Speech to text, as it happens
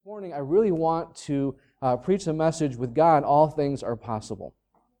morning I really want to preach a message, with God all things are possible.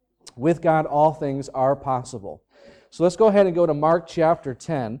 With God all things are possible. So let's go ahead and go to Mark chapter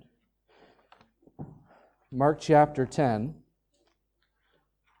 10. Mark chapter 10.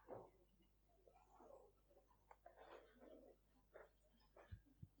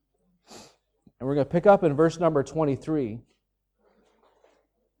 And we're going to pick up in verse number 23.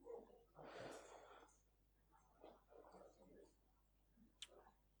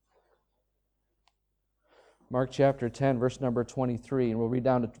 Mark chapter 10, verse number 23, and we'll read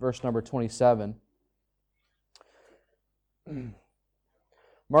down to verse number 27.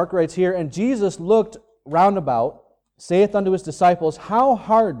 Mark writes here, "And Jesus looked round about, saith unto his disciples, How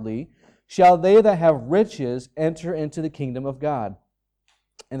hardly shall they that have riches enter into the kingdom of God?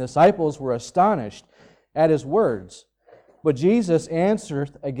 And the disciples were astonished at his words. But Jesus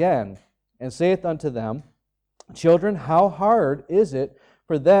answereth again, and saith unto them, Children, how hard is it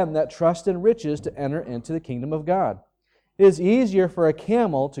for them that trust in riches to enter into the kingdom of God? It is easier for a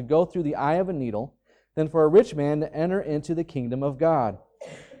camel to go through the eye of a needle than for a rich man to enter into the kingdom of God.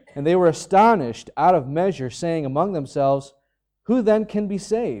 And they were astonished out of measure, saying among themselves, Who then can be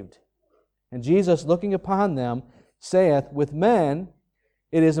saved? And Jesus, looking upon them, saith, With men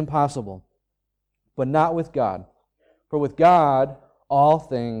it is impossible, but not with God. For with God all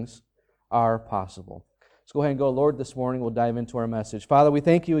things are possible." Let's go ahead and go, Lord, this morning. We'll dive into our message. Father, we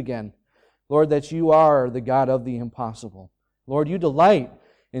thank you again, Lord, that you are the God of the impossible. Lord, you delight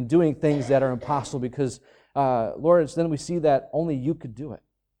in doing things that are impossible because, Lord, then we see that only you could do it.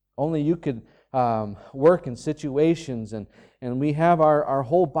 Only you could work in situations, and we have our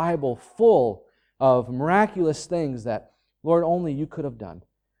whole Bible full of miraculous things that, Lord, only you could have done.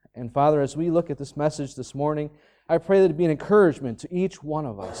 And Father, as we look at this message this morning, I pray that it be an encouragement to each one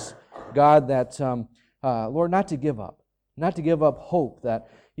of us, God, that, Lord, not to give up hope, that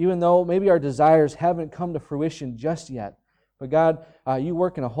even though maybe our desires haven't come to fruition just yet, but God, you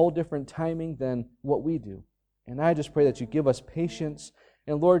work in a whole different timing than what we do. And I just pray that you give us patience,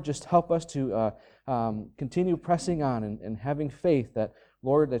 and Lord, just help us to continue pressing on and having faith that,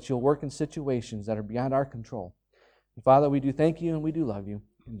 Lord, that you'll work in situations that are beyond our control. And Father, we do thank you and we do love you.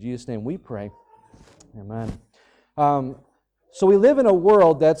 In Jesus' name we pray. Amen. So we live in a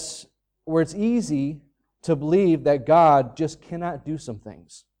world that's where it's easy to believe that God just cannot do some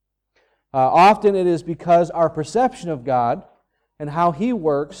things. Often it is because our perception of God and how He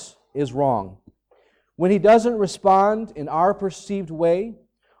works is wrong. When He doesn't respond in our perceived way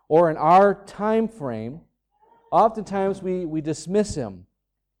or in our time frame, oftentimes we dismiss Him.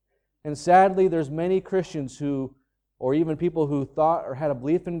 And sadly, there's many Christians who, or even people who thought or had a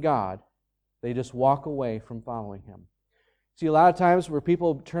belief in God, they just walk away from following Him. See, a lot of times where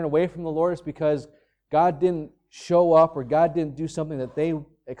people turn away from the Lord is because God didn't show up or God didn't do something that they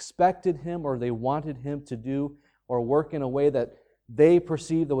expected Him or they wanted Him to do or work in a way that they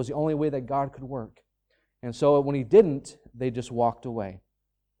perceived that was the only way that God could work. And so when He didn't, they just walked away.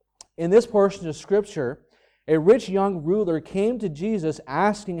 In this portion of Scripture, a rich young ruler came to Jesus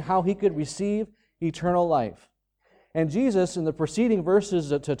asking how he could receive eternal life. And Jesus, in the preceding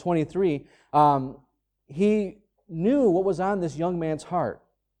verses to 23, He knew what was on this young man's heart.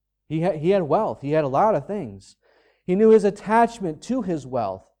 He had wealth. He had a lot of things. He knew his attachment to his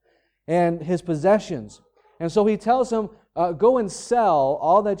wealth and his possessions. And so He tells him, go and sell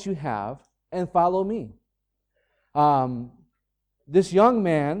all that you have and follow me. This young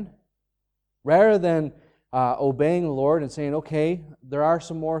man, rather than obeying the Lord and saying, okay, there are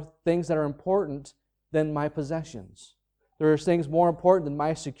some more things that are important than my possessions. There are things more important than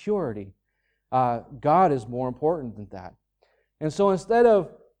my security. God is more important than that. And so instead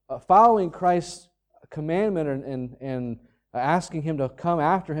of following Christ's commandment and asking him to come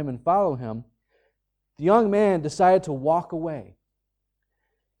after Him and follow Him, the young man decided to walk away.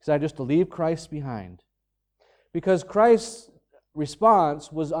 He decided just to leave Christ behind. Because Christ's response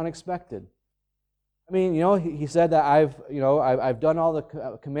was unexpected. I mean, He said that I've done all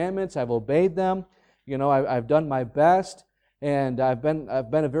the commandments, I've obeyed them, I've done my best, and I've been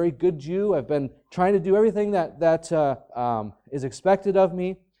a very good Jew. I've been trying to do everything that is expected of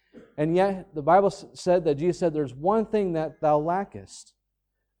me. And yet, the Bible said that Jesus said, there's one thing that thou lackest.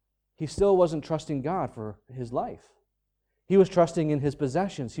 He still wasn't trusting God for his life. He was trusting in his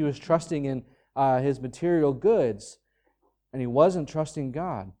possessions. He was trusting in his material goods. And he wasn't trusting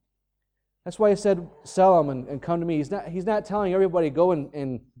God. That's why He said, sell them and come to me. He's not telling everybody, go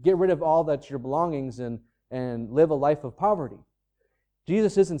and get rid of all that's your belongings and live a life of poverty.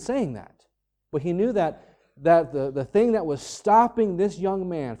 Jesus isn't saying that. But He knew that the thing that was stopping this young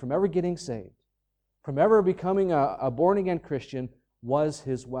man from ever getting saved, from ever becoming a born-again Christian, was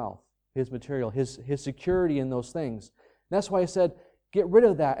his wealth, his material, his security in those things. That's why he said, get rid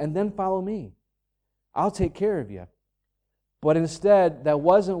of that and then follow me. I'll take care of you. But instead, that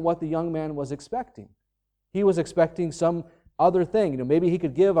wasn't what the young man was expecting. He was expecting some other thing. Maybe he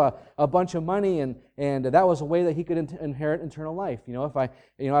could give a bunch of money, and that was a way that he could inherit eternal life. If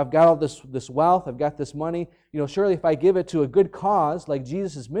I've got all this wealth, I've got this money. Surely if I give it to a good cause like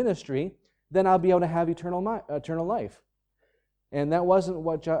Jesus' ministry, then I'll be able to have eternal life. And that wasn't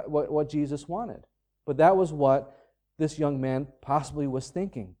what Jesus wanted. But that was what this young man possibly was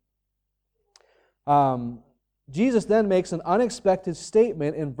thinking. Jesus then makes an unexpected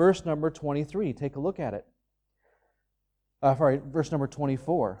statement in verse number 23. Take a look at it. Verse number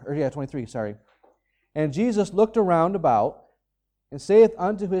 23, sorry. And Jesus looked around about, and saith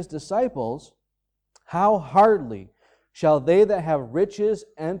unto his disciples, how hardly shall they that have riches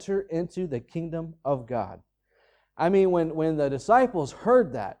enter into the kingdom of God. I mean, when the disciples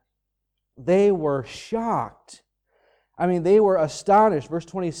heard that, they were shocked. I mean, they were astonished.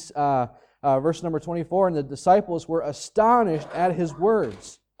 Verse number 24, and the disciples were astonished at his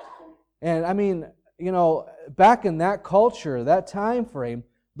words. And I mean, back in that culture, that time frame,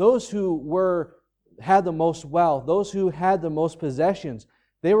 those who had the most wealth, those who had the most possessions,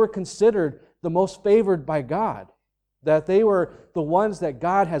 they were considered the most favored by God. That they were the ones that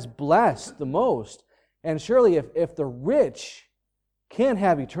God has blessed the most. And surely if the rich can't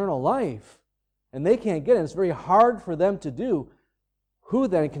have eternal life, and they can't get it, it's very hard for them to do, who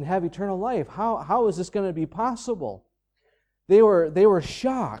then can have eternal life? How is this going to be possible? They were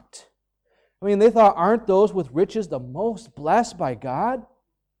shocked. I mean, they thought, aren't those with riches the most blessed by God?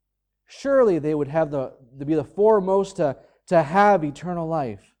 Surely they would have to be the foremost to have eternal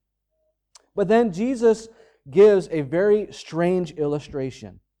life. But then Jesus gives a very strange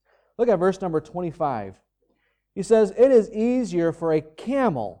illustration. Look at verse number 25. He says, it is easier for a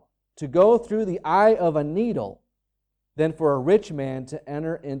camel to go through the eye of a needle than for a rich man to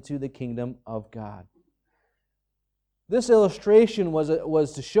enter into the kingdom of God. This illustration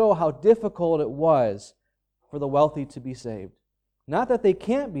was to show how difficult it was for the wealthy to be saved. Not that they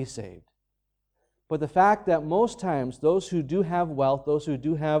can't be saved, but the fact that most times those who do have wealth, those who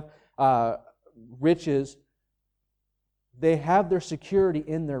do have riches, they have their security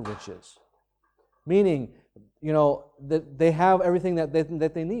in their riches. Meaning, that they have everything that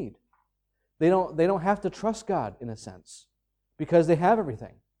they need. They don't have to trust God in a sense because they have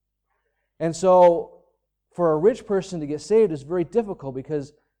everything. And so for a rich person to get saved is very difficult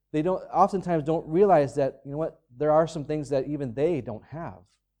because they oftentimes don't realize that, there are some things that even they don't have,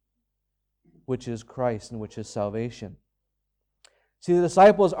 which is Christ and which is salvation. See, the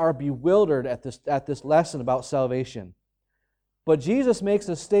disciples are bewildered at this lesson about salvation. But Jesus makes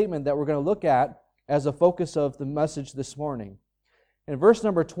a statement that we're going to look at as the focus of the message this morning. In verse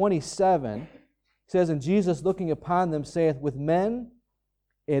number 27, it says, and Jesus looking upon them saith, with men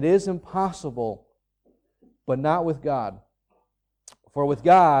it is impossible, but not with God. For with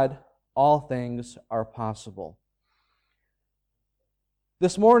God all things are possible.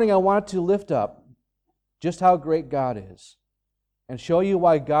 This morning I want to lift up just how great God is and show you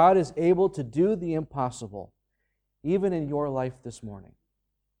why God is able to do the impossible, even in your life this morning.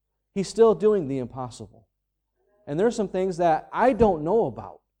 He's still doing the impossible. And there are some things that I don't know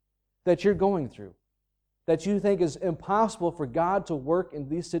about that you're going through, that you think is impossible for God to work in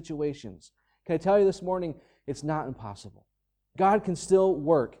these situations. Can I tell you this morning, it's not impossible. God can still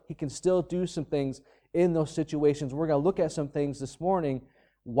work. He can still do some things in those situations. We're going to look at some things this morning,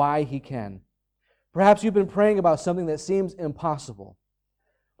 why He can. Perhaps you've been praying about something that seems impossible.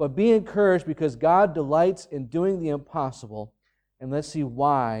 But be encouraged because God delights in doing the impossible, and let's see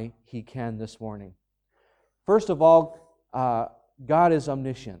why He can this morning. First of all, God is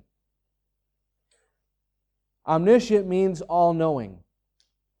omniscient. Omniscient means all-knowing.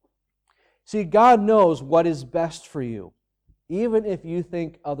 See, God knows what is best for you, even if you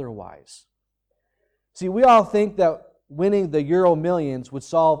think otherwise. See, we all think that winning the Euro Millions would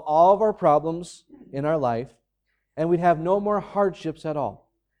solve all of our problems in our life, and we'd have no more hardships at all.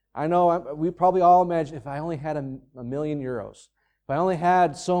 I know we probably all imagine if I only had a million euros, if I only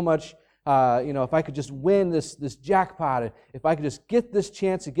had so much, if I could just win this jackpot, if I could just get this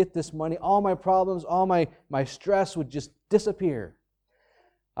chance to get this money, all my problems, all my stress would just disappear.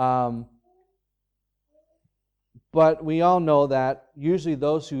 But we all know that usually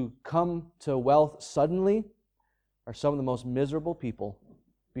those who come to wealth suddenly are some of the most miserable people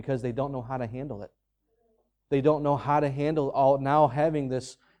because they don't know how to handle it. They don't know how to handle now having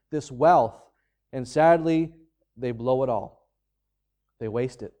this wealth, and sadly, they blow it all. They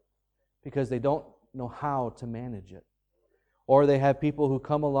waste it because they don't know how to manage it. or they have people who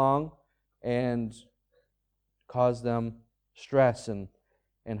come along and cause them stress and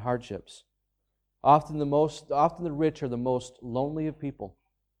hardships. Often the rich are the most lonely of people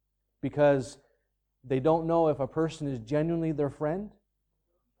because they don't know if a person is genuinely their friend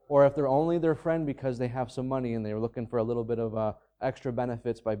or if they're only their friend because they have some money and they're looking for a little bit of extra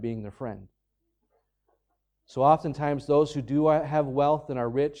benefits by being their friend. So oftentimes those who do have wealth and are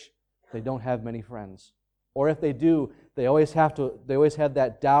rich, they don't have many friends. Or if they do, they always have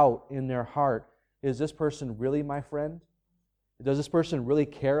that doubt in their heart. Is this person really my friend? Does this person really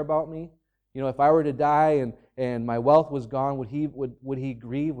care about me? You know, if I were to die and my wealth was gone, would he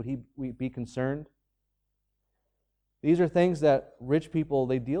grieve? Would he be concerned? These are things that rich people,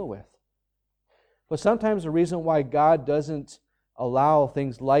 they deal with. But sometimes the reason why God doesn't allow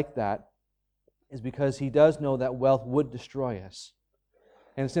things like that is because He does know that wealth would destroy us.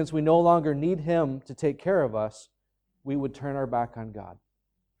 And since we no longer need Him to take care of us, we would turn our back on God.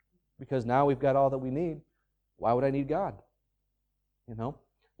 Because now we've got all that we need. Why would I need God? You know?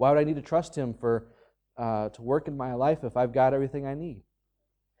 Why would I need to trust Him to work in my life if I've got everything I need?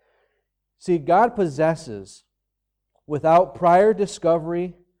 See, God possesses, without prior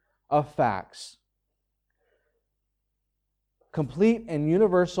discovery of facts, complete and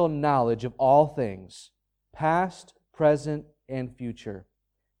universal knowledge of all things, past, present, and future.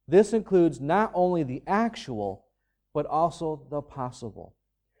 This includes not only the actual, but also the possible.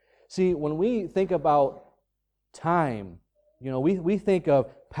 See, when we think about time, you know, we think of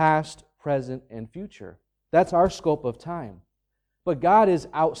past, present, and future. That's our scope of time. But God is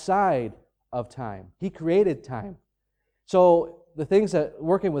outside of time. He created time. So the things that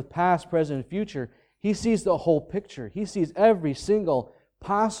working with past, present, and future, He sees the whole picture. He sees every single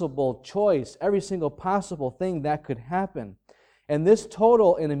possible choice, every single possible thing that could happen. And this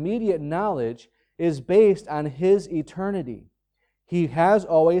total and immediate knowledge is based on His eternity. He has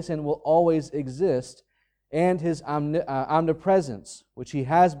always and will always exist, and His omnipresence, which He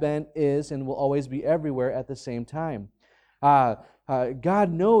has been, is, and will always be everywhere at the same time.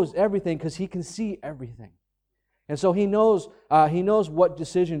 God knows everything because He can see everything. And so He knows what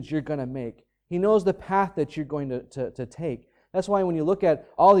decisions you're going to make. He knows the path that you're going to take. That's why when you look at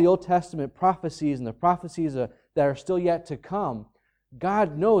all the Old Testament prophecies and the prophecies that are still yet to come,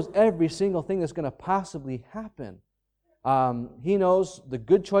 God knows every single thing that's going to possibly happen. He knows the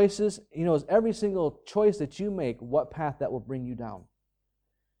good choices. He knows every single choice that you make, what path that will bring you down.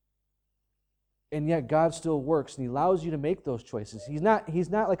 And yet God still works and He allows you to make those choices. He's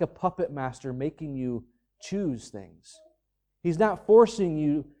not like a puppet master making you choose things. He's not forcing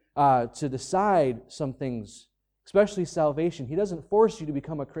you to decide some things, especially salvation. He doesn't force you to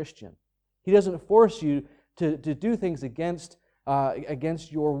become a Christian. He doesn't force you to do things against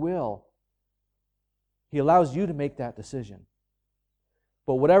your will. He allows you to make that decision.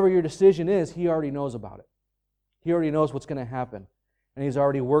 But whatever your decision is, He already knows about it. He already knows what's going to happen. And He's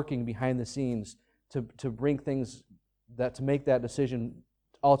already working behind the scenes to bring things to make that decision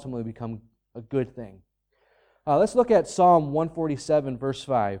ultimately become a good thing. Let's look at Psalm 147, verse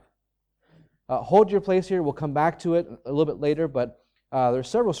 5. Hold your place here. We'll come back to it a little bit later, but there's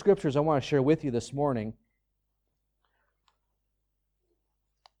several scriptures I want to share with you this morning.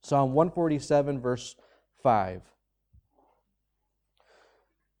 Psalm 147, verse 5.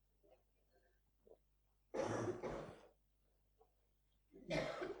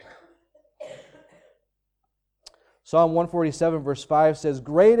 Psalm 147, verse 5 says,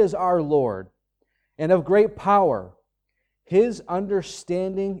 "Great is our Lord, and of great power. His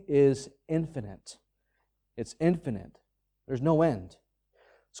understanding is infinite." It's infinite. There's no end.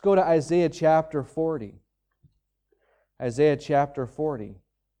 Let's go to Isaiah chapter 40. Isaiah chapter 40.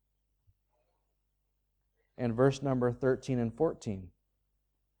 And verse number 13 and 14.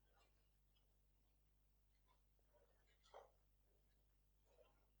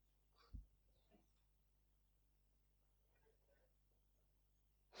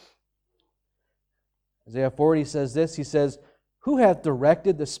 Isaiah 40 says this, he says, "Who hath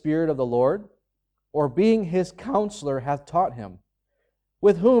directed the Spirit of the Lord? Or being His counselor hath taught Him?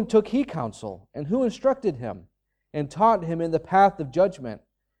 With whom took He counsel? And who instructed Him? And taught Him in the path of judgment?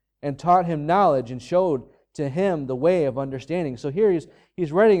 And taught Him knowledge, and showed to Him the way of understanding." So here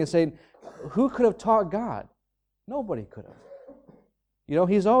he's writing and saying, who could have taught God? Nobody could have. You know,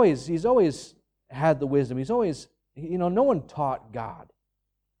 He's always had the wisdom. He's always, no one taught God.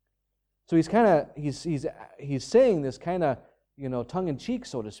 So he's saying this kind of, tongue in cheek,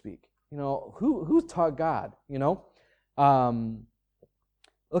 so to speak. Who taught God?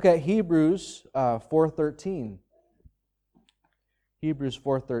 Look at Hebrews 4:13. Hebrews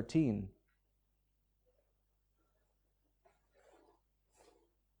 4:13.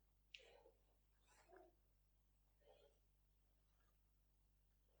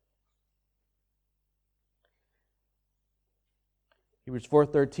 Hebrews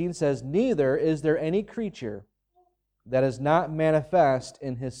 4:13 says, "Neither is there any creature that is not manifest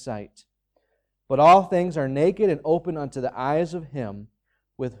in His sight. But all things are naked and open unto the eyes of Him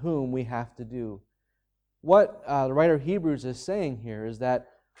with whom we have to do." What the writer of Hebrews is saying here is that,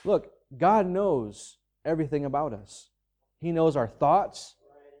 look, God knows everything about us. He knows our thoughts.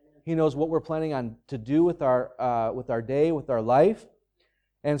 He knows what we're planning on to do with our day, with our life.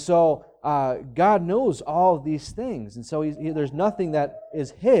 And so God knows all of these things. And so there's nothing that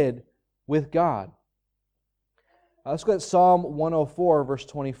is hid with God. Let's go at Psalm 104, verse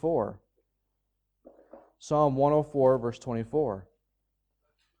 24. Psalm 104, verse 24.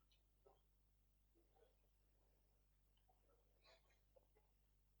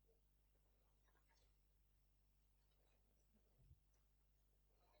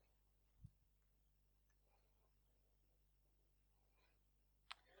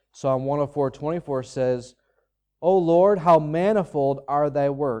 Psalm 104:24 says, "O Lord, how manifold are thy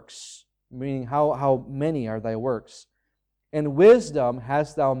works," meaning how many are thy works, "and wisdom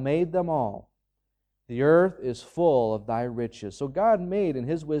hast thou made them all. The earth is full of thy riches." So God made in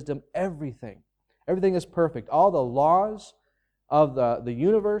His wisdom everything. Everything is perfect. All the laws of the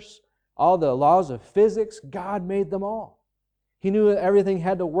universe, all the laws of physics, God made them all. He knew that everything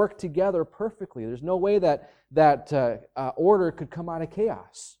had to work together perfectly. There's no way that order could come out of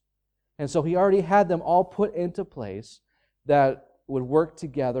chaos. And so He already had them all put into place that would work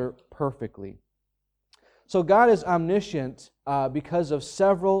together perfectly. So God is omniscient because of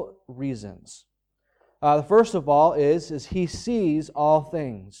several reasons. The first of all is He sees all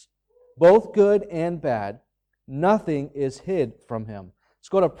things, both good and bad. Nothing is hid from Him. Let's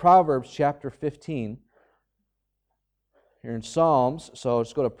go to Proverbs chapter 15. Here in Psalms, so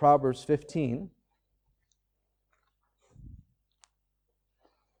let's go to Proverbs 15.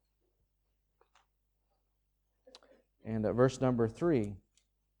 And at verse number 3.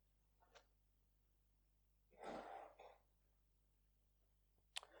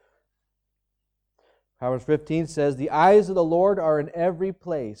 Proverbs 15 says, "The eyes of the Lord are in every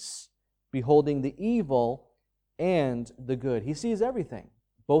place, beholding the evil and the good." He sees everything,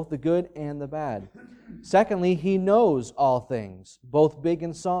 both the good and the bad. Secondly, He knows all things, both big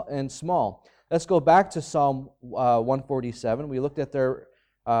and small. Let's go back to Psalm 147. We looked at there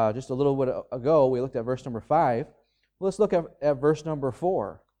just a little bit ago. We looked at verse number 5. Let's look at verse number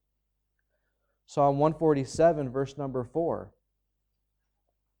 4. Psalm 147, verse number 4.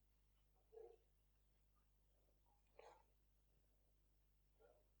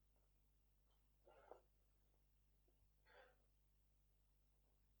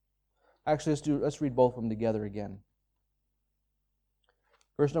 Actually, let's read both of them together again.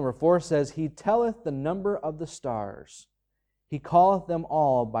 Verse number 4 says, "He telleth the number of the stars. He calleth them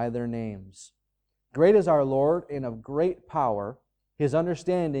all by their names. Great is our Lord, and of great power. His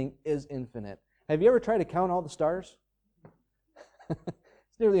understanding is infinite." Have you ever tried to count all the stars?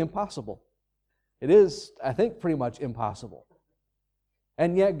 It's nearly impossible. It is, I think, pretty much impossible.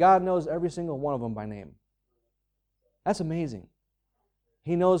 And yet God knows every single one of them by name. That's amazing.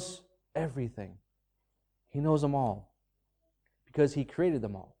 He knows everything. He knows them all because He created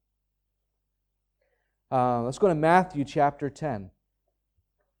them all. Let's go to Matthew chapter 10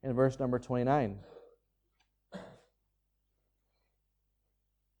 and verse number 29.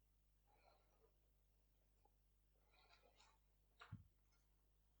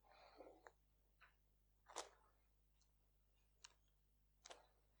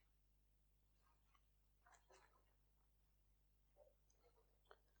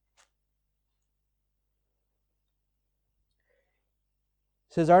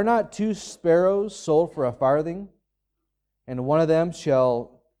 It says, "Are not 2 sparrows sold for a farthing, and one of them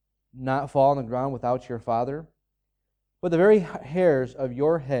shall not fall on the ground without your Father? But the very hairs of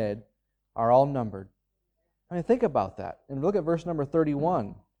your head are all numbered." I mean, think about that. And look at verse number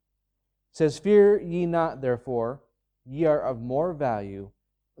 31. It says, "Fear ye not, therefore, ye are of more value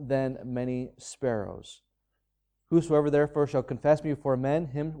than many sparrows. Whosoever therefore shall confess me before men,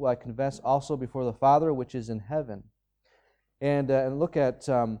 him will I confess also before the Father which is in heaven." And look at,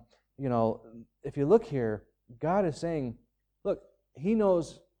 if you look here, God is saying, look, He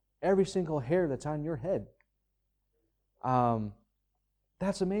knows every single hair that's on your head.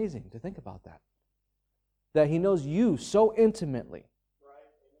 That's amazing to think about that. That He knows you so intimately.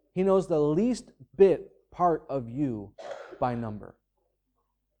 He knows the least bit part of you by number.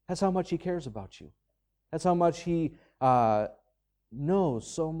 That's how much He cares about you. That's how much He knows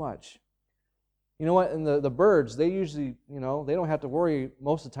so much. You know what? And the birds, they usually, they don't have to worry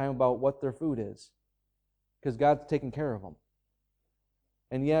most of the time about what their food is because God's taking care of them.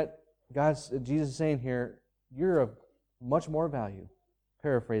 And yet, Jesus is saying here, you're of much more value.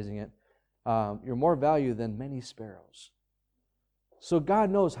 Paraphrasing it, you're more value than many sparrows. So God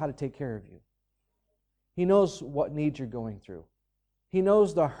knows how to take care of you. He knows what needs you're going through. He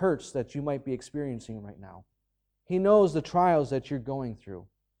knows the hurts that you might be experiencing right now. He knows the trials that you're going through.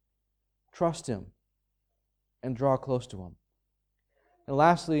 Trust Him and draw close to Him. And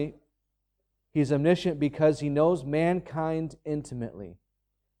lastly, He's omniscient because He knows mankind intimately,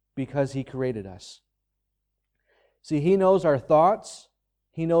 because He created us. See, He knows our thoughts,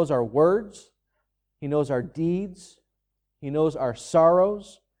 He knows our words, He knows our deeds, He knows our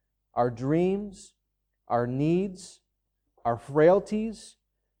sorrows, our dreams, our needs, our frailties,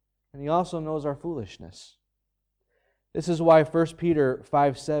 and He also knows our foolishness. This is why 1 Peter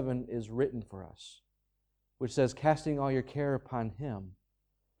 5:7 is written for us, which says, casting all your care upon Him,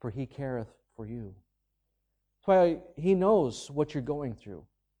 for He careth for you. That's why He knows what you're going through.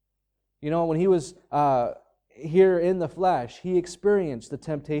 You know, when He was here in the flesh, He experienced the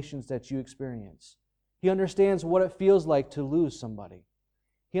temptations that you experience. He understands what it feels like to lose somebody.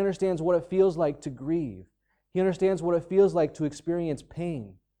 He understands what it feels like to grieve. He understands what it feels like to experience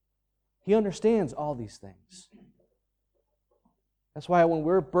pain. He understands all these things. That's why when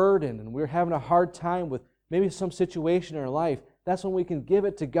we're burdened and we're having a hard time with maybe some situation in our life, that's when we can give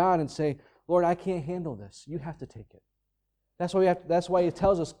it to God and say, Lord, I can't handle this. You have to take it. That's why He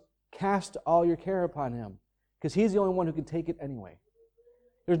tells us, cast all your care upon Him, because He's the only one who can take it anyway.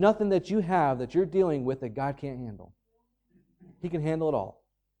 There's nothing that you have that you're dealing with that God can't handle. He can handle it all.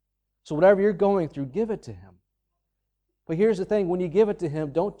 So whatever you're going through, give it to Him. But here's the thing, when you give it to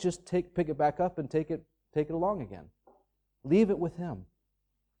Him, don't just pick it back up and take it along again. Leave it with Him.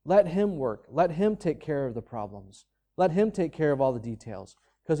 Let Him work. Let Him take care of the problems. Let Him take care of all the details,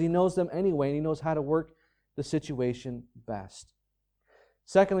 because He knows them anyway, and He knows how to work the situation best.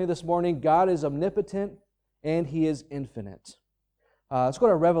 Secondly, this morning, God is omnipotent and He is infinite. Let's go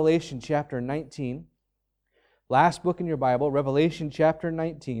to Revelation chapter 19. Last book in your Bible, Revelation chapter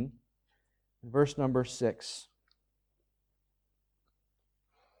 19, verse number 6.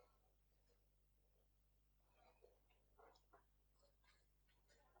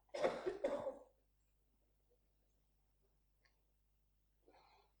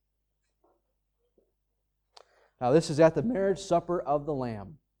 Now, this is at the marriage supper of the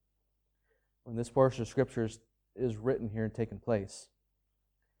Lamb, when this portion of Scripture is written here and taking place.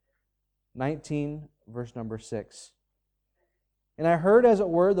 19, verse number 6. And I heard, as it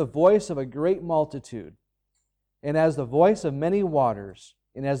were, the voice of a great multitude, and as the voice of many waters,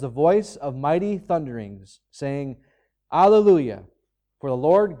 and as the voice of mighty thunderings, saying, Alleluia, for the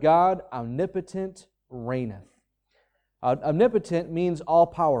Lord God omnipotent reigneth. Omnipotent means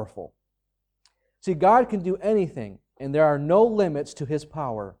all-powerful. See, God can do anything, and there are no limits to His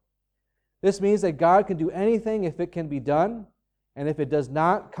power. This means that God can do anything if it can be done, and if it does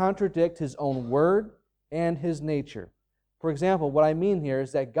not contradict His own word and His nature. For example, what I mean here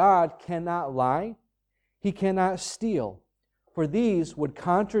is that God cannot lie, He cannot steal, for these would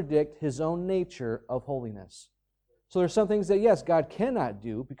contradict His own nature of holiness. So there's some things that, yes, God cannot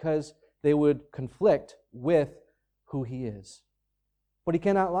do because they would conflict with who He is. But He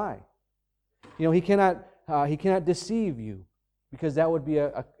cannot lie. You know, He cannot deceive you, because that would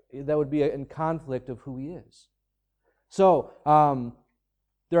be in conflict of who He is. So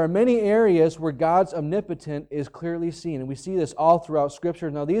there are many areas where God's omnipotence is clearly seen, and we see this all throughout Scripture.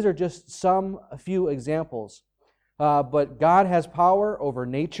 Now, these are just a few examples, but God has power over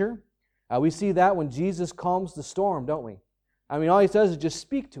nature. We see that when Jesus calms the storm, don't we? I mean, all He does is just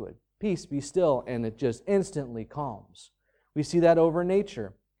speak to it, peace, be still, and it just instantly calms. We see that over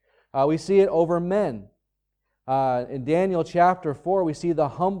nature. We see it over men. In Daniel chapter 4, we see the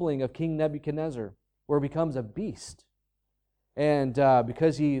humbling of King Nebuchadnezzar, where he becomes a beast. And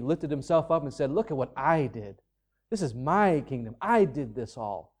because he lifted himself up and said, look at what I did. This is my kingdom. I did this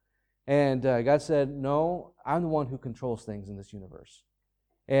all. And God said, no, I'm the one who controls things in this universe.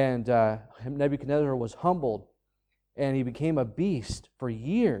 And Nebuchadnezzar was humbled, and he became a beast for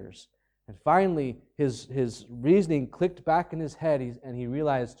years. And finally, his reasoning clicked back in his head, and he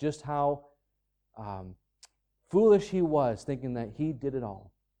realized just how foolish he was, thinking that he did it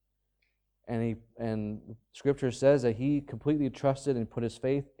all. And Scripture says that he completely trusted and put his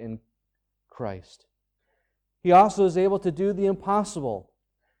faith in Christ. He also is able to do the impossible.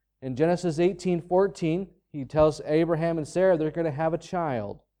 In Genesis 18:14, He tells Abraham and Sarah they're going to have a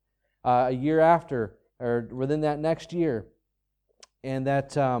child a year after, or within that next year, and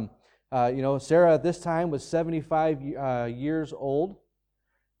that Sarah at this time was 75 years old,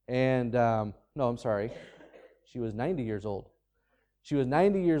 and she was 90 years old. She was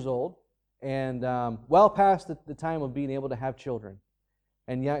 90 years old, and well past the time of being able to have children.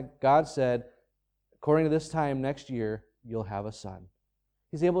 And yet God said, according to this time next year, you'll have a son.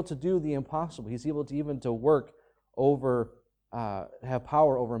 He's able to do the impossible. He's able to even to work over, have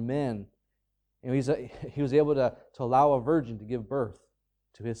power over men. He was able to allow a virgin to give birth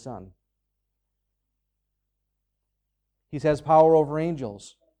to his son. He has power over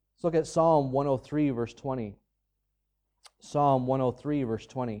angels. Let's look at Psalm 103, verse 20. Psalm 103, verse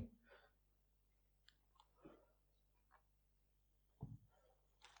 20.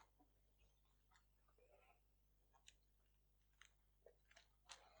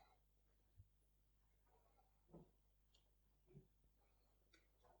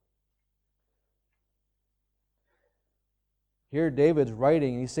 Here David's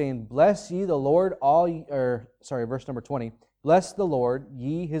writing, and he's saying, "Bless ye the Lord, verse number 20. Bless the Lord,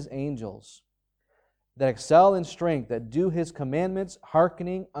 ye his angels, that excel in strength, that do his commandments,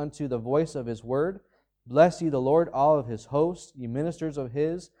 hearkening unto the voice of his word. Bless ye the Lord, all of his hosts, ye ministers of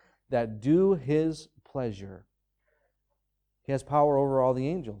his, that do his pleasure." He has power over all the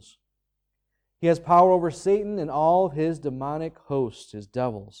angels. He has power over Satan and all of his demonic hosts, his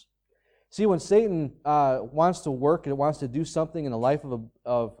devils. See, when Satan wants to work and wants to do something in the life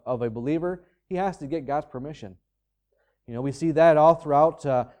of a believer, he has to get God's permission. You know, we see that all throughout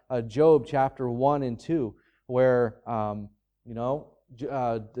Job chapter 1 and 2, where,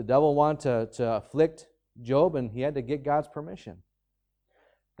 the devil wanted to afflict Job, and he had to get God's permission.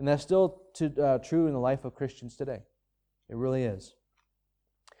 And that's still true in the life of Christians today. It really is.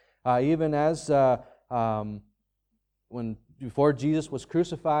 Even as before Jesus was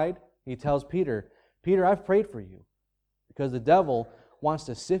crucified, he tells Peter, "Peter, I've prayed for you because the devil wants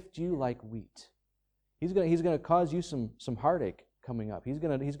to sift you like wheat." He's going to cause you some heartache coming up. He's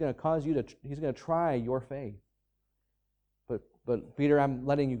going to try your faith. But Peter, I'm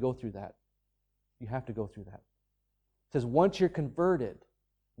letting you go through that. You have to go through that. It says once you're converted,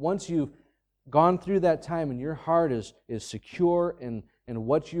 once you've gone through that time and your heart is secure in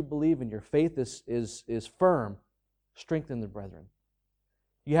what you believe and your faith is firm, strengthen the brethren.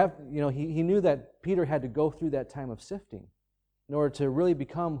 He knew that Peter had to go through that time of sifting in order to really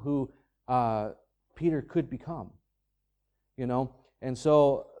become who Peter could become. And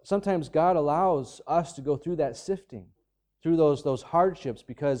so sometimes God allows us to go through that sifting, through those hardships,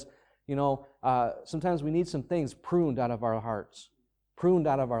 because sometimes we need some things pruned out of our hearts, pruned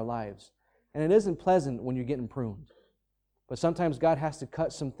out of our lives. And it isn't pleasant when you're getting pruned. But sometimes God has to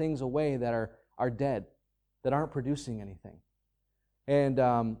cut some things away that are dead, that aren't producing anything. And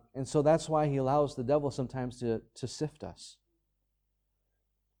so that's why He allows the devil sometimes to sift us.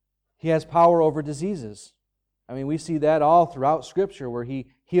 He has power over diseases. I mean, we see that all throughout Scripture, where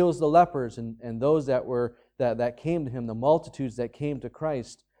He heals the lepers and those that came to Him, the multitudes that came to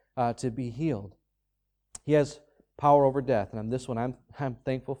Christ to be healed. He has power over death, and this one I'm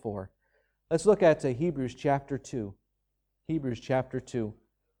thankful for. Let's look at Hebrews chapter 2. Hebrews chapter 2.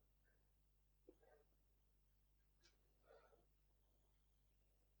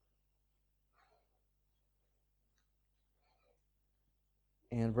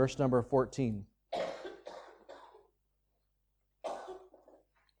 And verse number 14.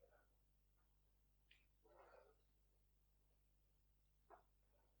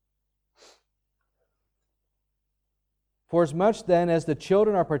 For as much then as the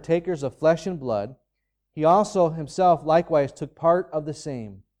children are partakers of flesh and blood, He also Himself likewise took part of the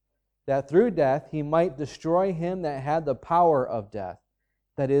same, that through death He might destroy him that had the power of death,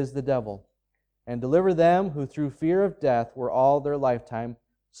 that is, the devil, and deliver them who through fear of death were all their lifetime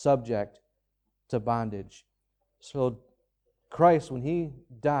subject to bondage. So Christ, when He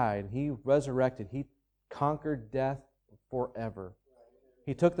died, He resurrected, He conquered death forever.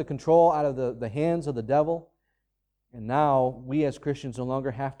 He took the control out of the hands of the devil, and now we as Christians no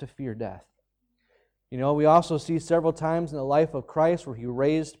longer have to fear death. We also see several times in the life of Christ where He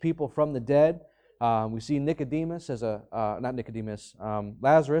raised people from the dead. We see Lazarus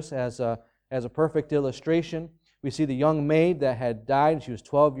as a perfect illustration. We see the young maid that had died. She was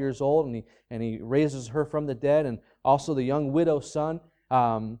 12 years old, and he raises her from the dead. And also the young widow's son.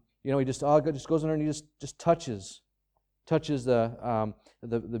 He just goes in there and he just touches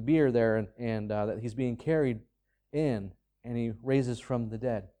the bier there, and that he's being carried in, and he raises from the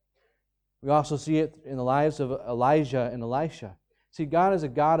dead. We also see it in the lives of Elijah and Elisha. See, God is a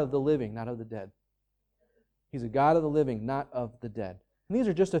God of the living, not of the dead. He's a God of the living, not of the dead. And these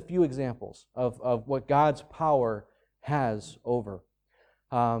are just a few examples of what God's power has over.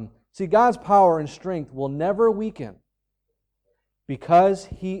 See, God's power and strength will never weaken because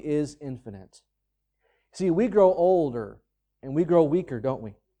He is infinite. See, we grow older and we grow weaker, don't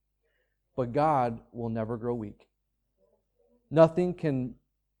we? but God will never grow weak. Nothing can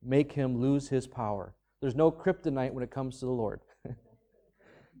make him lose his power. There's no kryptonite when it comes to the Lord.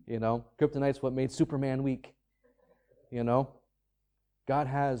 Kryptonite's what made Superman weak. God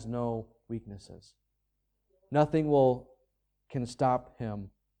has no weaknesses. Nothing can stop him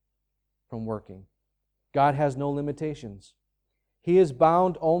from working. God has no limitations. He is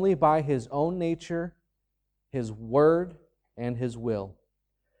bound only by his own nature, his word, and his will.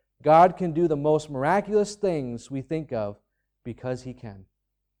 God can do the most miraculous things we think of because he can.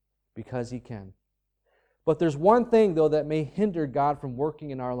 Because he can. But there's one thing, though, that may hinder God from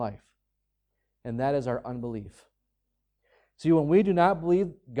working in our life, and that is our unbelief. See, when we do not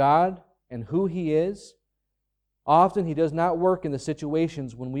believe God and who he is, often he does not work in the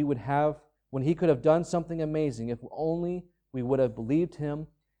situations when he could have done something amazing if only we would have believed him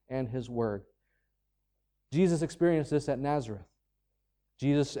and his word. Jesus experienced this at Nazareth.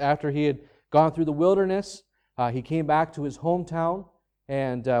 Jesus, after he had gone through the wilderness, he came back to his hometown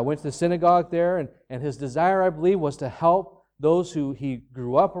and went to the synagogue there, and his desire, I believe, was to help those who he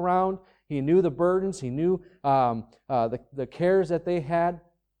grew up around. He knew the burdens, he knew the cares that they had.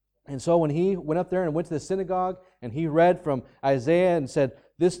 And so when he went up there and went to the synagogue and he read from Isaiah and said,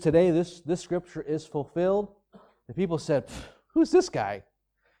 this scripture is fulfilled, the people said, who's this guy?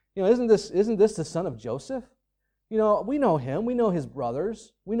 Isn't this the son of Joseph? We know him, we know his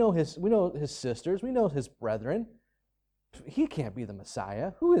brothers, we know his sisters, we know his brethren. He can't be the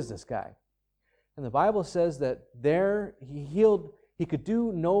Messiah. Who is this guy? And the Bible says that there he could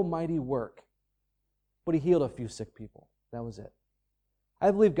do no mighty work, but he healed a few sick people. That was it. I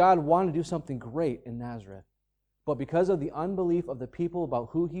believe God wanted to do something great in Nazareth, but because of the unbelief of the people about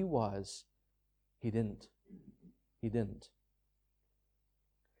who he was, he didn't. He didn't.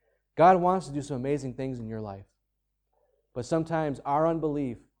 God wants to do some amazing things in your life, but sometimes our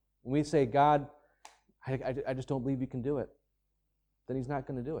unbelief, when we say, God, I just don't believe you can do it, then he's not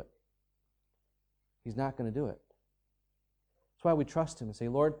going to do it. He's not going to do it. That's why we trust him and say,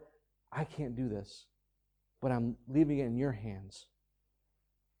 Lord, I can't do this, but I'm leaving it in your hands.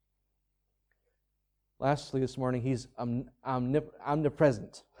 Lastly, this morning, he's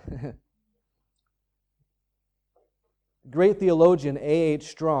omnipresent. Great theologian A.H.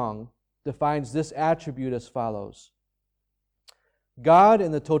 Strong defines this attribute as follows: God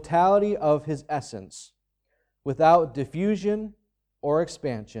in the totality of his essence, without diffusion or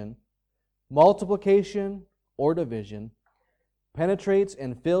expansion, multiplication or division, penetrates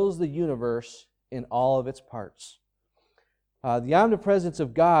and fills the universe in all of its parts. The omnipresence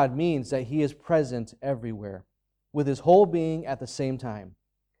of God means that he is present everywhere, with his whole being at the same time.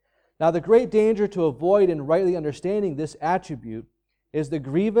 Now, the great danger to avoid in rightly understanding this attribute is the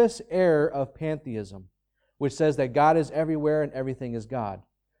grievous error of pantheism, which says that God is everywhere and everything is God.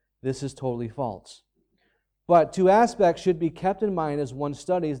 This is totally false. But two aspects should be kept in mind as one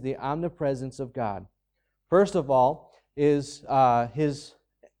studies the omnipresence of God. First of all is his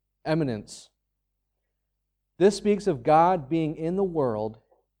eminence. This speaks of God being in the world,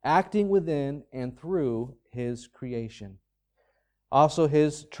 acting within and through his creation. Also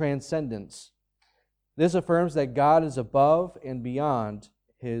his transcendence. This affirms that God is above and beyond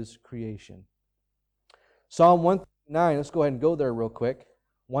his creation. Psalm 139, let's go ahead and go there real quick.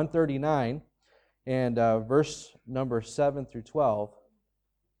 139 and verse number 7 through 12.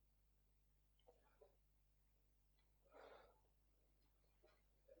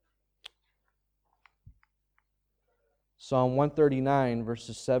 Psalm 139,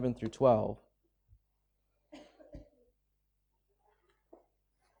 verses 7 through 12.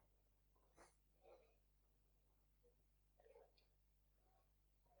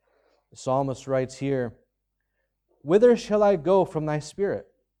 The psalmist writes here, "Whither shall I go from thy spirit?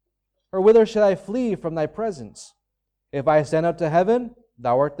 Or whither shall I flee from thy presence? If I ascend up to heaven,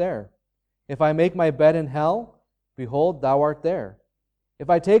 thou art there. If I make my bed in hell, behold, thou art there. If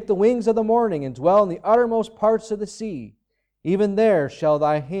I take the wings of the morning and dwell in the uttermost parts of the sea, even there shall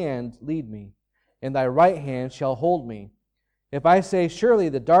thy hand lead me, and thy right hand shall hold me. If I say, surely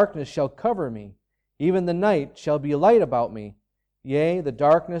the darkness shall cover me, even the night shall be light about me. Yea, the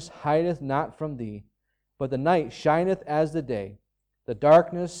darkness hideth not from thee, but the night shineth as the day. The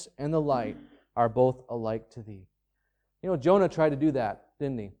darkness and the light are both alike to thee." Jonah tried to do that,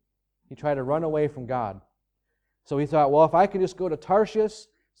 didn't he? He tried to run away from God. So he thought, well, if I could just go to Tarshish,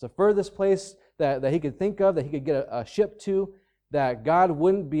 it's the furthest place that he could think of, that he could get a ship to, that God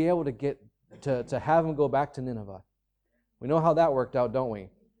wouldn't be able to get to have him go back to Nineveh. We know how that worked out, don't we?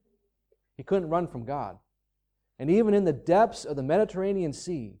 He couldn't run from God. And even in the depths of the Mediterranean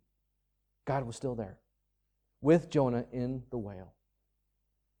Sea, God was still there, with Jonah in the whale.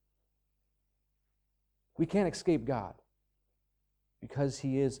 We can't escape God because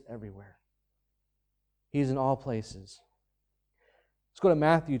He is everywhere. He's in all places. Let's go to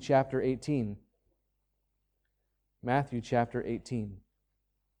Matthew chapter 18. Matthew chapter 18.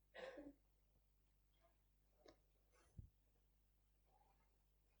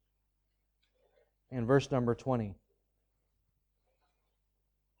 And verse number 20.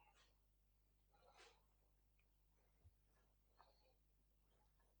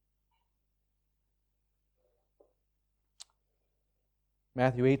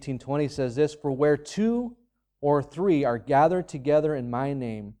 Matthew 18:20 says this, "For where 2 or 3 are gathered together in my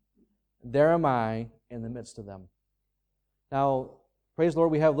name, there am I in the midst of them." Now, praise the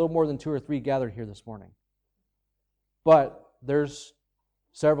Lord, we have a little more than 2 or 3 gathered here this morning. But there's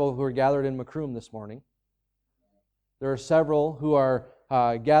several who are gathered in Macroom this morning. There are several who are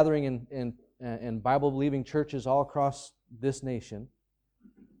gathering in Bible-believing churches all across this nation,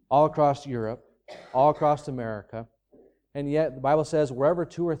 all across Europe, all across America. And yet, the Bible says, wherever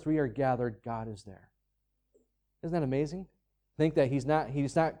 2 or 3 are gathered, God is there. Isn't that amazing? Think that He's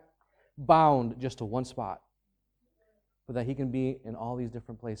not bound just to one spot, but that He can be in all these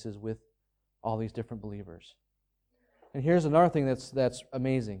different places with all these different believers. And here's another thing that's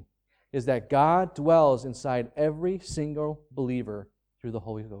amazing, is that God dwells inside every single believer through the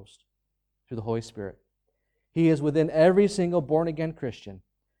Holy Ghost, through the Holy Spirit. He is within every single born-again Christian,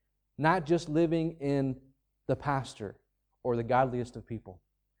 not just living in the pastor or the godliest of people.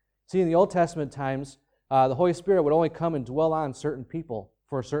 See, in the Old Testament times, the Holy Spirit would only come and dwell on certain people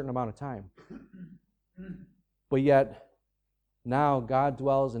for a certain amount of time. But yet, now God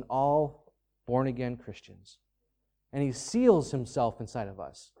dwells in all born-again Christians. And He seals Himself inside of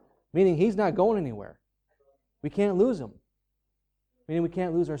us, meaning He's not going anywhere. We can't lose Him, meaning we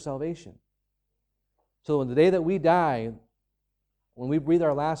can't lose our salvation. So on the day that we die, when we breathe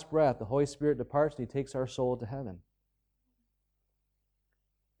our last breath, the Holy Spirit departs and He takes our soul to heaven.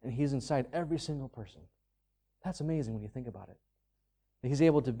 And He's inside every single person. That's amazing when you think about it. That He's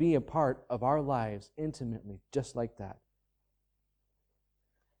able to be a part of our lives intimately, just like that.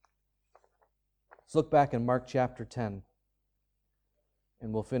 Let's look back in Mark chapter 10,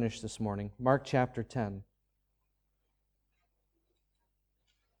 and we'll finish this morning. Mark chapter 10.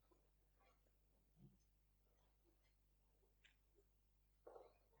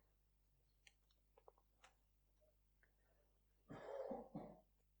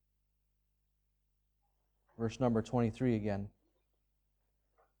 Verse number 23 again.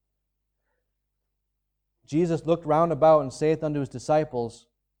 Jesus looked round about and saith unto His disciples,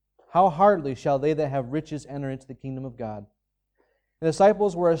 How hardly shall they that have riches enter into the kingdom of God? The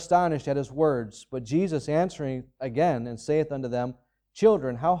disciples were astonished at His words, but Jesus answering again and saith unto them,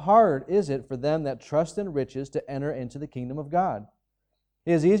 Children, how hard is it for them that trust in riches to enter into the kingdom of God?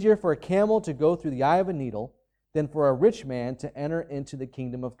 It is easier for a camel to go through the eye of a needle than for a rich man to enter into the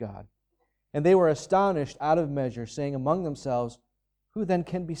kingdom of God. And they were astonished out of measure, saying among themselves, Who then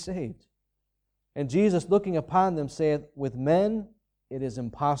can be saved? And Jesus, looking upon them, saith, With men it is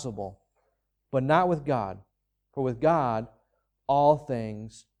impossible, but not with God. For with God all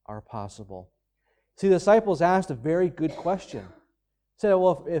things are possible. See, the disciples asked a very good question. They said,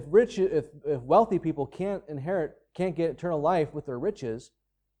 well, if wealthy people can't get eternal life with their riches,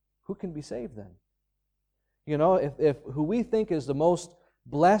 who can be saved then? You know, if who we think is the most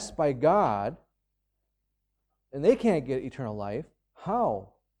blessed by God, and they can't get eternal life,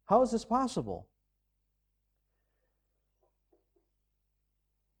 how? How is this possible?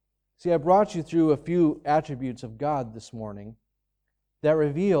 See, I brought you through a few attributes of God this morning that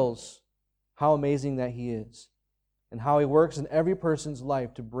reveals how amazing that He is and how He works in every person's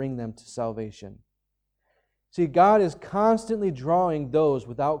life to bring them to salvation. See, God is constantly drawing those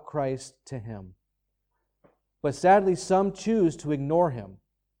without Christ to Him. But sadly, some choose to ignore Him.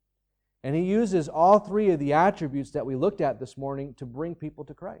 And He uses all 3 of the attributes that we looked at this morning to bring people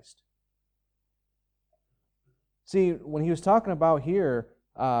to Christ. See, when He was talking about here,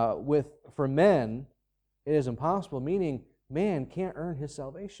 for men, it is impossible, meaning man can't earn his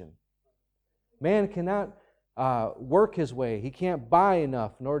salvation. Man cannot work his way. He can't buy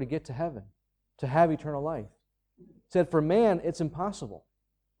enough in order to get to heaven, to have eternal life. He said, for man, it's impossible.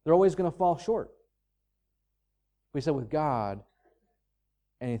 They're always going to fall short. We said with God,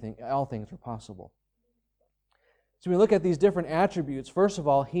 all things are possible. So when we look at these different attributes, first of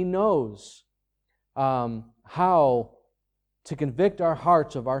all, He knows how to convict our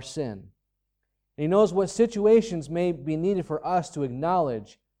hearts of our sin. And He knows what situations may be needed for us to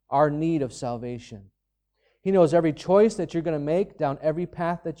acknowledge our need of salvation. He knows every choice that you're going to make down every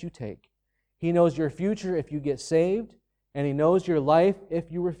path that you take. He knows your future if you get saved, and He knows your life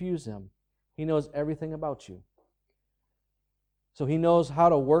if you refuse Him. He knows everything about you. So He knows how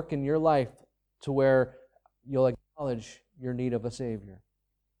to work in your life to where you'll acknowledge your need of a Savior.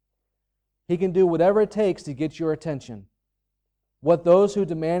 He can do whatever it takes to get your attention. What those who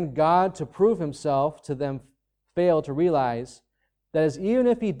demand God to prove Himself to them fail to realize, that is, even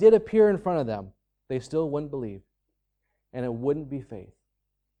if He did appear in front of them, they still wouldn't believe, and it wouldn't be faith.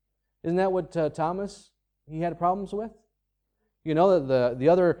 Isn't that what Thomas, he had problems with? You know, the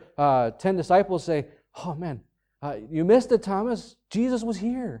other 10 disciples say, oh man, you missed it, Thomas. Jesus was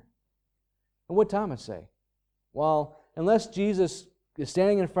here. And what did Thomas say? Well, unless Jesus is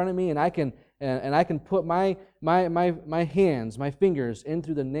standing in front of me and I can put my hands, my fingers in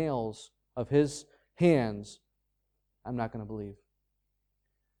through the nails of His hands, I'm not going to believe.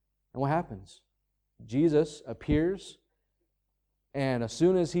 And what happens? Jesus appears, and as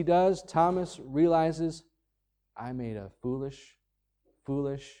soon as He does, Thomas realizes, I made a foolish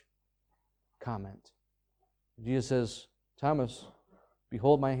comment. Jesus says, Thomas,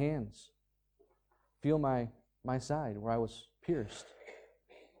 behold my hands. Feel my side where I was pierced.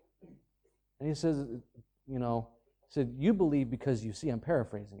 And He says, you believe because you see. I'm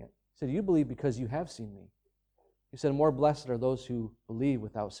paraphrasing it. He said, you believe because you have seen me. He said, more blessed are those who believe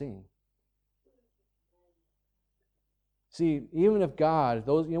without seeing. See, even if God,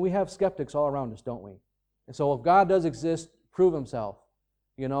 we have skeptics all around us, don't we? And so if God does exist, prove Himself.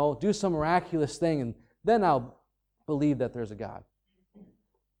 Do some miraculous thing, and then I'll believe that there's a God.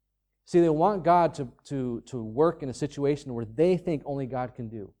 See, they want God to work in a situation where they think only God can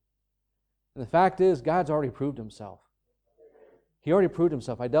do. And the fact is, God's already proved Himself. He already proved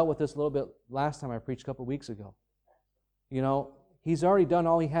Himself. I dealt with this a little bit last time I preached a couple weeks ago. He's already done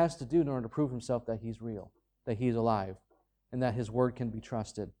all He has to do in order to prove Himself that He's real, that He's alive, and that His word can be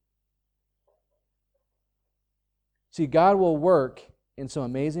trusted. See, God will work in some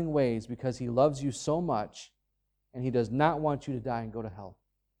amazing ways because He loves you so much, and He does not want you to die and go to hell.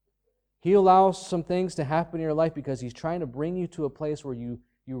 He allows some things to happen in your life because He's trying to bring you to a place where you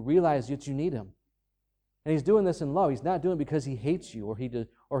realize that you need Him. And He's doing this in love. He's not doing it because He hates you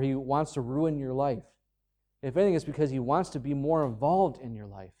or He wants to ruin your life. If anything, it's because He wants to be more involved in your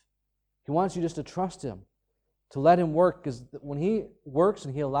life. He wants you just to trust Him, to let Him work, because when He works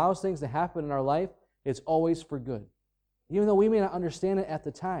and He allows things to happen in our life, it's always for good. Even though we may not understand it at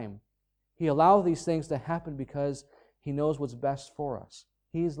the time, He allows these things to happen because He knows what's best for us.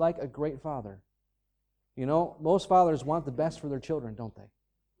 He's like a great father. Most fathers want the best for their children, don't they?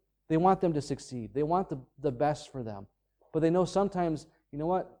 They want them to succeed. They want the best for them. But they know sometimes,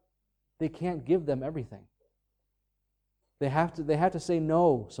 they can't give them everything. They have to say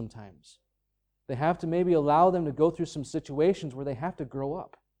no sometimes. They have to maybe allow them to go through some situations where they have to grow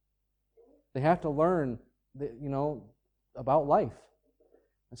up. They have to learn, about life.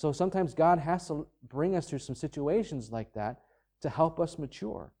 And so sometimes God has to bring us through some situations like that to help us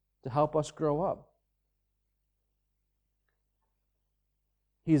mature, to help us grow up.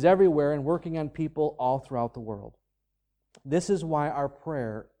 He's everywhere and working on people all throughout the world. This is why our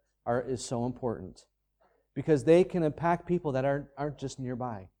prayer is so important, because they can impact people that aren't just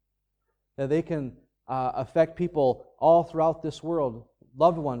nearby, that they can affect people all throughout this world,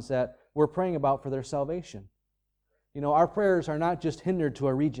 loved ones that we're praying about for their salvation. Our prayers are not just hindered to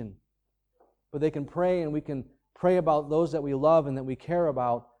a region, but they can pray, and we can pray about those that we love and that we care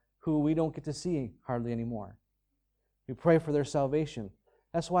about who we don't get to see hardly anymore. We pray for their salvation.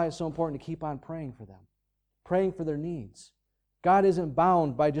 That's why it's so important to keep on praying for them, praying for their needs. God isn't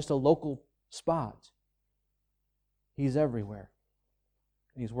bound by just a local spot. He's everywhere.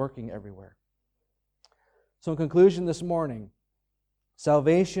 He's working everywhere. So in conclusion this morning,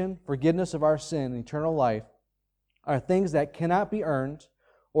 salvation, forgiveness of our sin, and eternal life are things that cannot be earned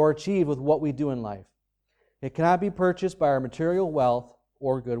or achieved with what we do in life. It cannot be purchased by our material wealth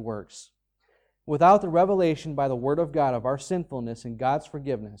or good works. Without the revelation by the Word of God of our sinfulness and God's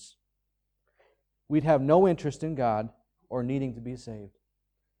forgiveness, we'd have no interest in God or needing to be saved.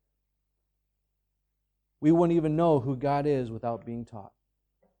 We wouldn't even know who God is without being taught.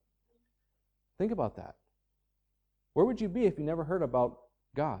 Think about that. Where would you be if you never heard about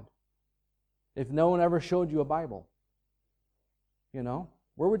God? If no one ever showed you a Bible?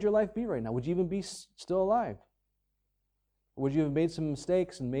 Where would your life be right now? Would you even be still alive? Or would you have made some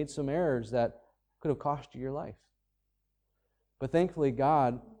mistakes and made some errors that could have cost you your life? But thankfully,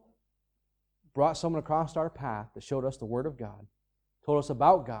 God brought someone across our path that showed us the Word of God, told us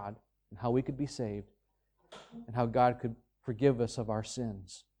about God and how we could be saved, and how God could forgive us of our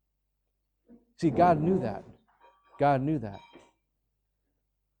sins. See, God knew that. God knew that.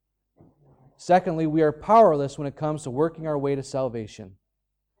 Secondly, we are powerless when it comes to working our way to salvation.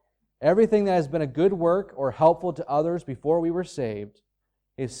 Everything that has been a good work or helpful to others before we were saved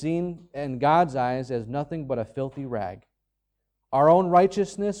is seen in God's eyes as nothing but a filthy rag. Our own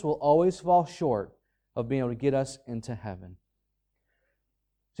righteousness will always fall short of being able to get us into heaven.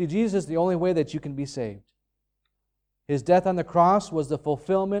 See, Jesus is the only way that you can be saved. His death on the cross was the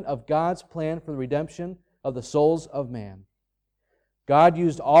fulfillment of God's plan for the redemption of the souls of man. God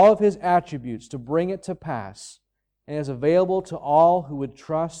used all of His attributes to bring it to pass, and is available to all who would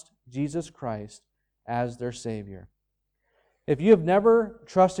trust Jesus Christ as their Savior. If you have never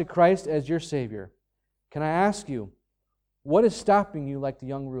trusted Christ as your Savior, can I ask you, what is stopping you like the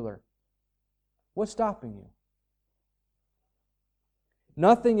young ruler? What's stopping you?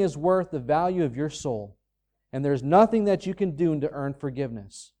 Nothing is worth the value of your soul, and there's nothing that you can do to earn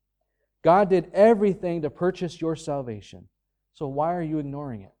forgiveness. God did everything to purchase your salvation, so why are you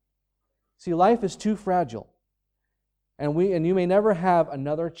ignoring it? See, life is too fragile, and you may never have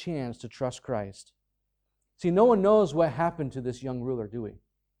another chance to trust Christ. See, no one knows what happened to this young ruler, do we?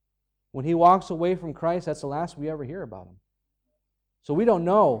 When he walks away from Christ, that's the last we ever hear about him. So we don't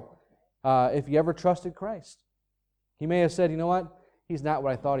know if he ever trusted Christ. He may have said, you know what? He's not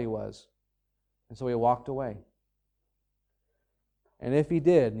what I thought he was. And so he walked away. And if he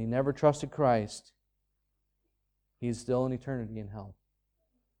did, and he never trusted Christ, he's still in eternity in hell.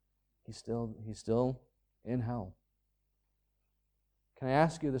 He's still in hell. Can I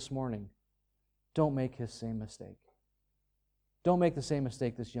ask you this morning, don't make his same mistake. Don't make the same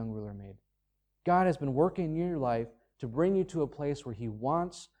mistake this young ruler made. God has been working in your life to bring you to a place where He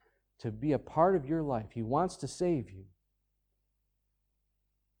wants to be a part of your life. He wants to save you.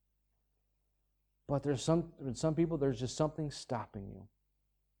 But there's some people, there's just something stopping you.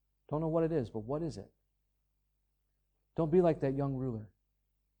 Don't know what it is, but what is it? Don't be like that young ruler.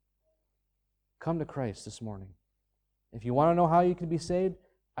 Come to Christ this morning. If you want to know how you can be saved,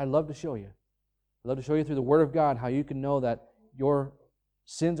 I'd love to show you. I'd love to show you through the Word of God how you can know that your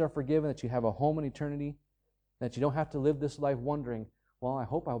sins are forgiven, that you have a home in eternity, that you don't have to live this life wondering, well, I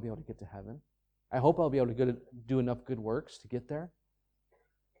hope I'll be able to get to heaven. I hope I'll be able to do enough good works to get there.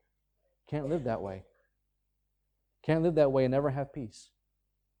 Can't live that way. Can't live that way and never have peace.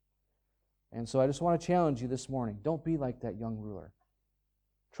 And so I just want to challenge you this morning. Don't be like that young ruler.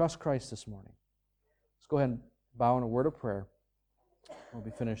 Trust Christ this morning. Let's go ahead and bow in a word of prayer. We'll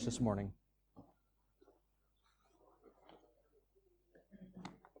be finished this morning.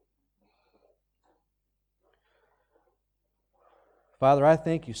 Father, I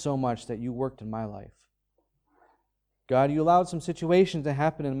thank you so much that you worked in my life. God, you allowed some situations to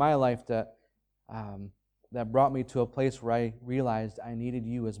happen in my life that brought me to a place where I realized I needed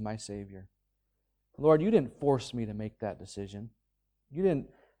you as my Savior. Lord, you didn't force me to make that decision. You didn't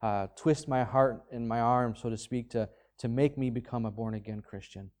twist my heart and my arm, so to speak, to make me become a born-again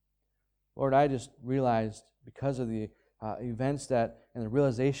Christian. Lord, I just realized because of the events and the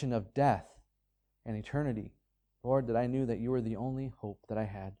realization of death and eternity, Lord, that I knew that you were the only hope that I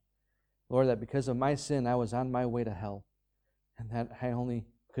had. Lord, that because of my sin, I was on my way to hell, and that I only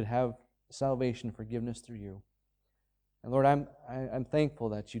could have salvation, forgiveness through you. And Lord, I'm thankful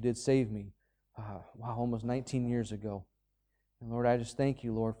that you did save me, almost 19 years ago. And Lord, I just thank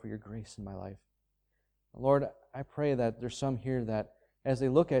you, Lord, for your grace in my life. And Lord, I pray that there's some here that as they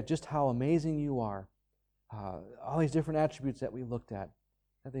look at just how amazing you are, all these different attributes that we looked at,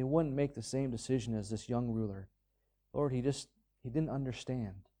 that they wouldn't make the same decision as this young ruler. Lord, he didn't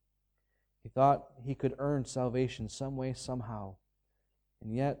understand. He thought he could earn salvation some way, somehow.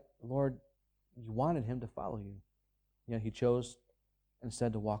 And yet, Lord, you wanted him to follow you. Yet he chose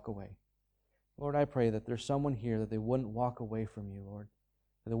instead to walk away. Lord, I pray that there's someone here that they wouldn't walk away from you, Lord.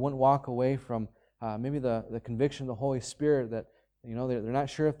 That they wouldn't walk away from maybe the conviction of the Holy Spirit that, they're not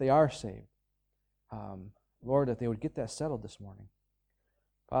sure if they are saved. Lord, that they would get that settled this morning.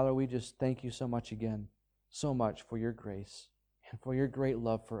 Father, we just thank you so much again, so much for your grace and for your great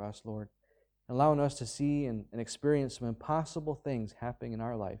love for us, Lord, allowing us to see and experience some impossible things happening in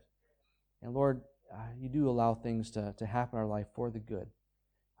our life. And Lord, you do allow things to happen in our life for the good.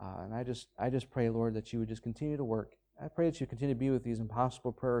 And I just pray, Lord, that you would just continue to work. I pray that you continue to be with these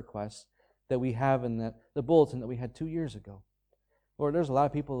impossible prayer requests that we have in the bulletin that we had 2 years ago. Lord, there's a lot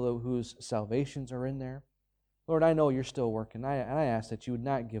of people whose salvations are in there. Lord, I know you're still working, and I ask that you would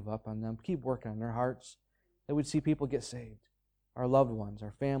not give up on them. Keep working on their hearts, that we'd see people get saved, our loved ones,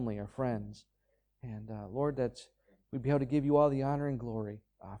 our family, our friends. And Lord, that we'd be able to give you all the honor and glory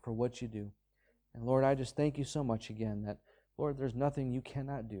for what you do. And Lord, I just thank you so much again that, Lord, there's nothing you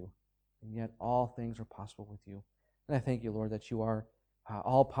cannot do, and yet all things are possible with you. And I thank you, Lord, that you are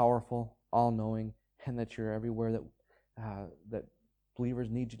all-powerful, all-knowing, and that you're everywhere that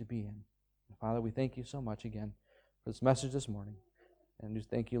believers need you to be in. Father, we thank you so much again for this message this morning. And just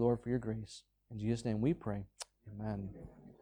thank you, Lord, for your grace. In Jesus' name we pray. Amen.